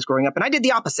life when I was growing up and I did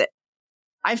the opposite.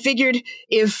 I figured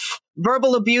if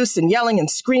verbal abuse and yelling and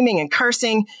screaming and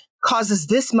cursing causes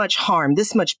this much harm,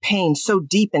 this much pain so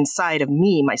deep inside of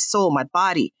me, my soul, my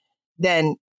body,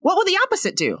 then what will the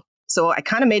opposite do? So I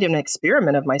kind of made an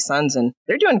experiment of my sons and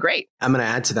they're doing great. I'm going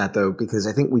to add to that though, because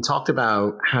I think we talked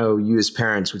about how you as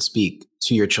parents would speak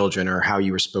to your children or how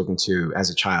you were spoken to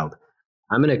as a child.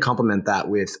 I'm going to complement that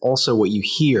with also what you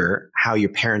hear, how your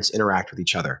parents interact with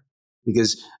each other.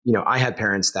 Because, I had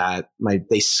parents that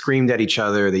they screamed at each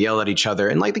other, they yelled at each other,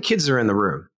 and like the kids are in the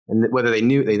room. And whether they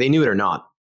knew it or not,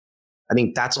 I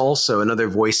think that's also another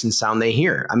voice and sound they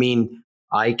hear. I mean,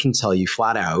 I can tell you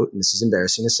flat out, and this is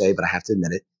embarrassing to say, but I have to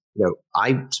admit it.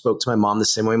 I spoke to my mom the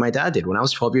same way my dad did. When I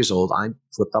was 12 years old, I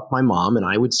flipped up my mom and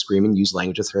I would scream and use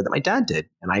language with her that my dad did.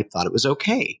 And I thought it was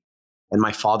okay. And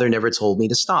my father never told me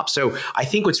to stop. So I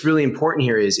think what's really important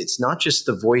here is it's not just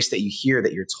the voice that you hear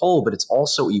that you're told, but it's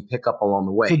also what you pick up along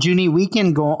the way. So Juni, we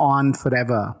can go on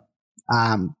forever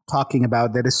talking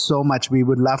about there is so much. We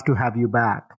would love to have you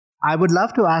back. I would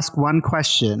love to ask one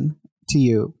question to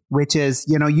you, which is,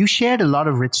 you shared a lot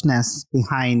of richness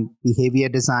behind behavior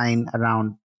design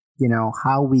around,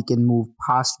 how we can move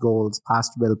past goals,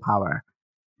 past willpower,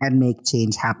 and make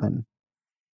change happen.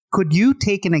 Could you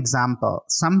take an example,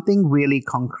 something really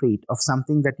concrete of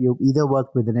something that you've either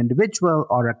worked with an individual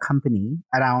or a company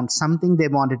around something they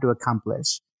wanted to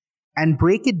accomplish and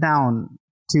break it down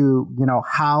to,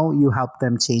 how you help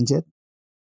them change it?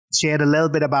 Share a little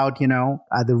bit about,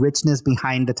 the richness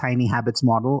behind the tiny habits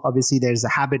model. Obviously, there's a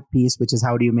habit piece, which is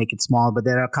how do you make it small, but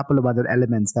there are a couple of other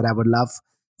elements that I would love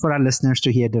for our listeners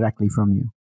to hear directly from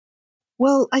you.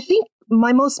 Well, I think one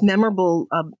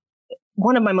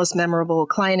of my most memorable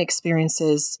client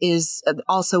experiences is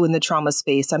also in the trauma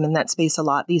space. I'm in that space a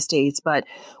lot these days, but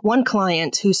one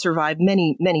client who survived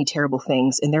many, many terrible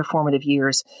things in their formative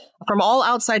years, from all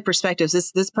outside perspectives,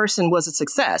 this person was a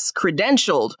success,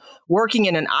 credentialed, working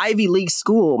in an Ivy League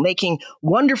school, making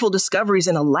wonderful discoveries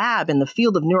in a lab in the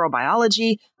field of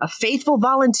neurobiology, a faithful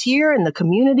volunteer in the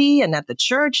community and at the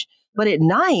church, but at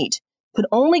night could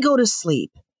only go to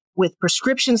sleep with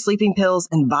prescription sleeping pills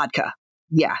and vodka.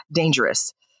 Yeah,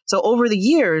 dangerous. So over the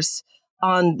years,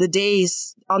 on the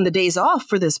days off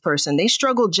for this person, they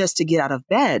struggled just to get out of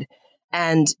bed.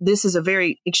 And this is a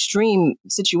very extreme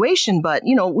situation, but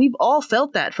we've all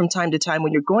felt that from time to time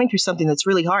when you're going through something that's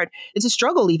really hard. It's a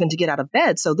struggle even to get out of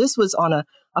bed. So this was on a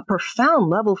profound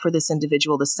level for this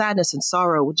individual. The sadness and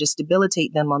sorrow would just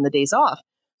debilitate them on the days off.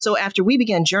 So after we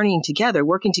began journeying together,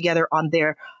 working together on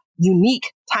their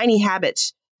unique tiny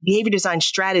habits, behavior design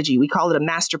strategy, we call it a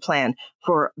master plan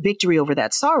for victory over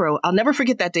that sorrow. I'll never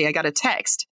forget that day. I got a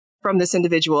text from this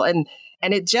individual and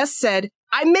it just said,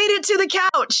 I made it to the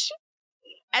couch.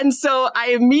 And so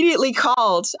I immediately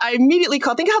called.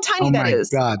 Think how tiny that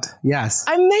is. Oh my God. Yes.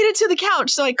 I made it to the couch.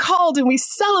 So I called and we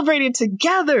celebrated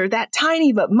together that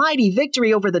tiny but mighty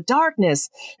victory over the darkness.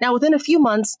 Now, within a few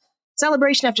months,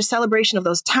 celebration after celebration of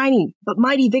those tiny but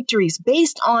mighty victories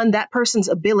based on that person's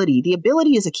ability. The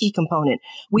ability is a key component.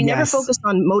 We never focus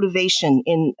on motivation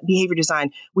in behavior design.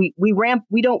 We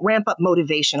don't ramp up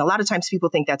motivation. A lot of times people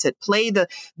think that's it. Play the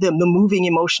moving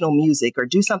emotional music or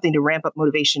do something to ramp up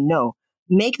motivation. No,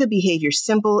 make the behavior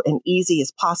simple and easy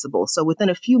as possible. So within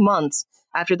a few months,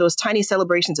 after those tiny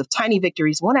celebrations of tiny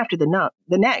victories, one after the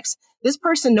next, this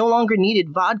person no longer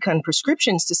needed vodka and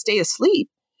prescriptions to stay asleep.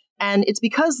 And it's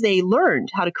because they learned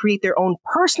how to create their own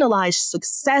personalized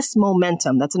success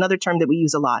momentum. That's another term that we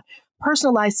use a lot.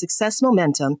 Personalized success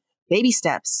momentum, baby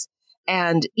steps.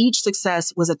 And each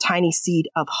success was a tiny seed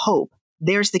of hope.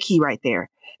 There's the key right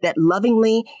there. That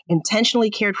lovingly,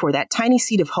 intentionally cared for, that tiny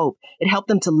seed of hope, it helped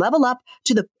them to level up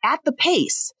at the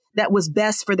pace that was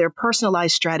best for their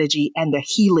personalized strategy and the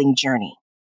healing journey.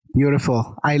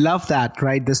 Beautiful. I love that,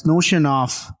 right? This notion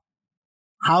of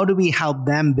how do we help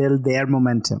them build their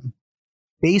momentum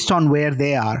based on where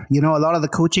they are? A lot of the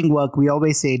coaching work, we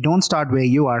always say, don't start where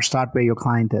you are, start where your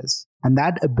client is. And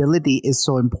that ability is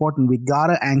so important. We got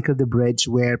to anchor the bridge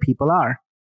where people are.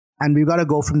 And we got to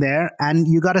go from there. And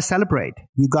you got to celebrate.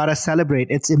 You got to celebrate.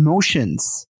 It's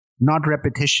emotions, not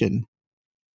repetition,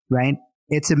 right?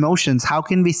 its emotions? How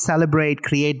can we celebrate,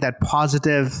 create that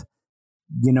positive,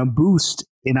 boost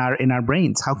in our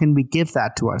brains? How can we give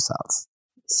that to ourselves?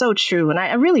 So true. And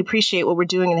I really appreciate what we're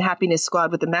doing in the Happiness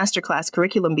Squad with the masterclass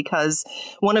curriculum, because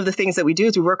one of the things that we do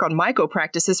is we work on micro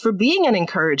practices for being an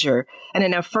encourager and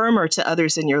an affirmer to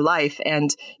others in your life.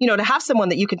 And, to have someone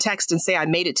that you can text and say, I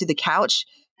made it to the couch,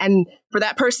 and for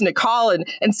that person to call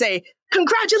and say,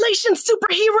 congratulations,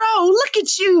 superhero, look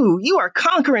at you. You are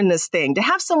conquering this thing. To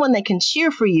have someone that can cheer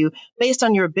for you based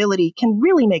on your ability can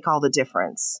really make all the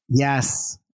difference.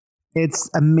 Yes. It's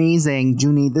amazing,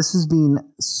 Juni. This has been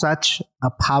such a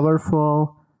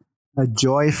powerful, a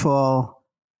joyful,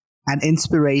 and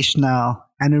inspirational,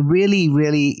 and a really,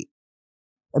 really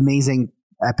amazing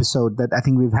episode that I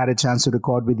think we've had a chance to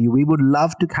record with you. We would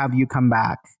love to have you come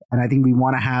back. And I think we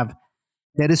want to have,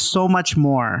 there is so much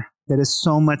more. There is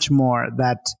so much more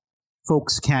that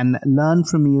folks can learn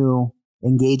from you,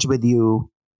 engage with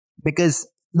you, because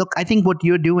look, I think what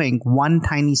you're doing, one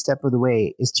tiny step of the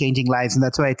way, is changing lives. And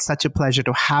that's why it's such a pleasure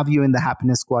to have you in the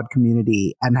Happiness Squad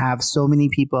community and have so many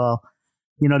people,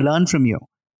 learn from you.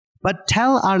 But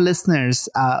tell our listeners,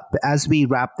 as we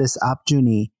wrap this up,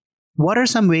 Juni, what are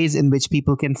some ways in which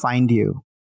people can find you,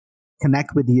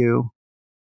 connect with you,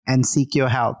 and seek your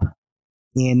help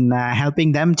in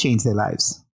helping them change their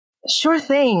lives? Sure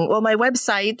thing. Well, my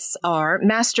websites are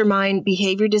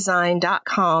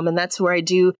mastermindbehaviordesign.com, and that's where I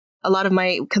do a lot of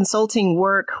my consulting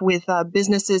work with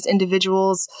businesses,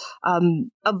 individuals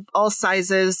of all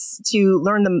sizes to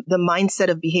learn the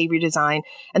mindset of behavior design.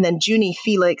 And then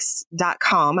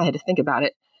JuniFelix.com. I had to think about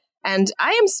it. And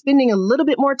I am spending a little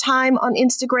bit more time on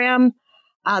Instagram.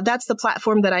 That's the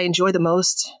platform that I enjoy the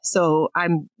most. So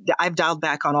I've dialed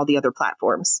back on all the other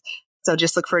platforms. So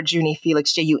just look for Juni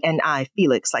Felix, Juni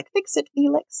Felix, like fix it,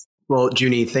 Felix. Well,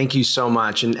 Juni, thank you so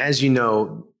much. And as you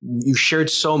know, you've shared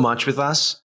so much with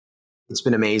us. It's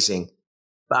been amazing.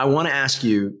 But I want to ask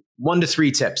you 1 to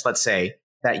 3 tips, let's say,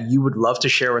 that you would love to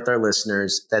share with our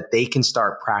listeners that they can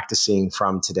start practicing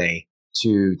from today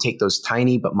to take those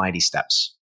tiny but mighty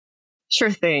steps. Sure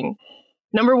thing.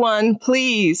 Number 1,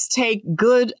 please take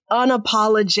good,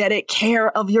 unapologetic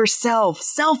care of yourself.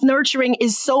 Self-nurturing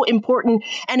is so important,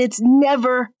 and it's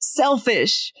never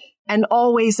selfish. And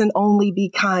always and only be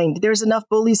kind. There's enough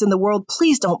bullies in the world.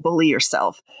 Please don't bully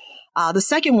yourself. The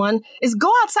second one is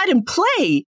go outside and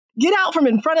play. Get out from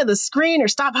in front of the screen or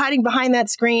stop hiding behind that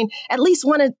screen. At least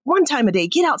one time a day,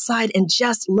 get outside and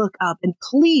just look up. And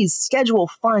please schedule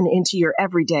fun into your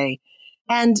everyday.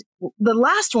 And the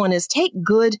last one is take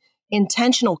good,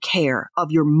 intentional care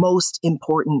of your most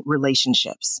important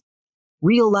relationships.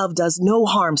 Real love does no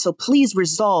harm, so please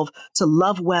resolve to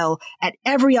love well at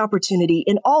every opportunity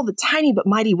in all the tiny but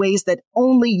mighty ways that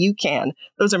only you can.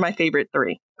 Those are my favorite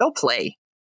 3. Go play.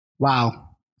 Wow,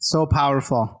 so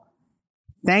powerful.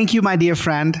 Thank you, my dear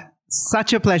friend.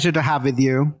 Such a pleasure to have with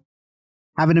you.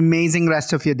 Have an amazing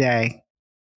rest of your day.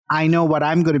 I know what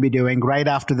I'm going to be doing right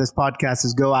after this podcast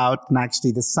is go out, and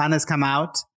actually the sun has come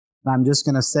out, and I'm just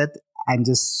going to sit and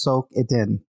just soak it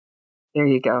in. There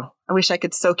you go. I wish I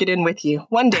could soak it in with you.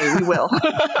 One day we will.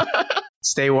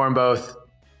 Stay warm, both.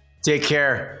 Take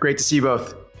care. Great to see you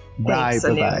both. Bye. Thanks,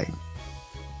 Bye-bye.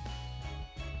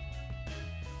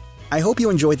 I hope you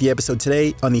enjoyed the episode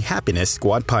today on the Happiness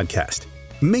Squad podcast.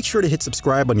 Make sure to hit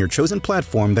subscribe on your chosen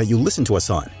platform that you listen to us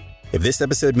on. If this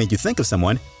episode made you think of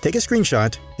someone, take a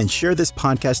screenshot and share this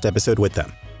podcast episode with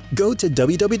them. Go to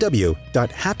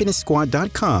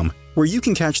www.happiness.squad.com where you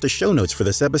can catch the show notes for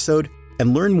this episode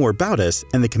and learn more about us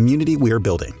and the community we are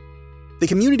building. The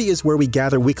community is where we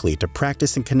gather weekly to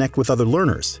practice and connect with other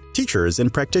learners, teachers,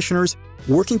 and practitioners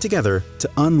working together to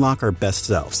unlock our best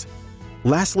selves.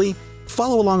 Lastly,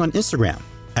 follow along on Instagram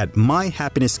at My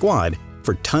Happiness Squad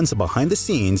for tons of behind the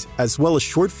scenes as well as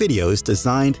short videos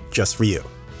designed just for you.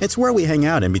 It's where we hang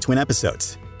out in between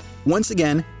episodes. Once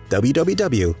again,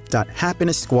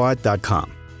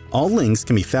 www.happiness.squad.com. All links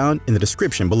can be found in the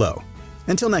description below.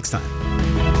 Until next time.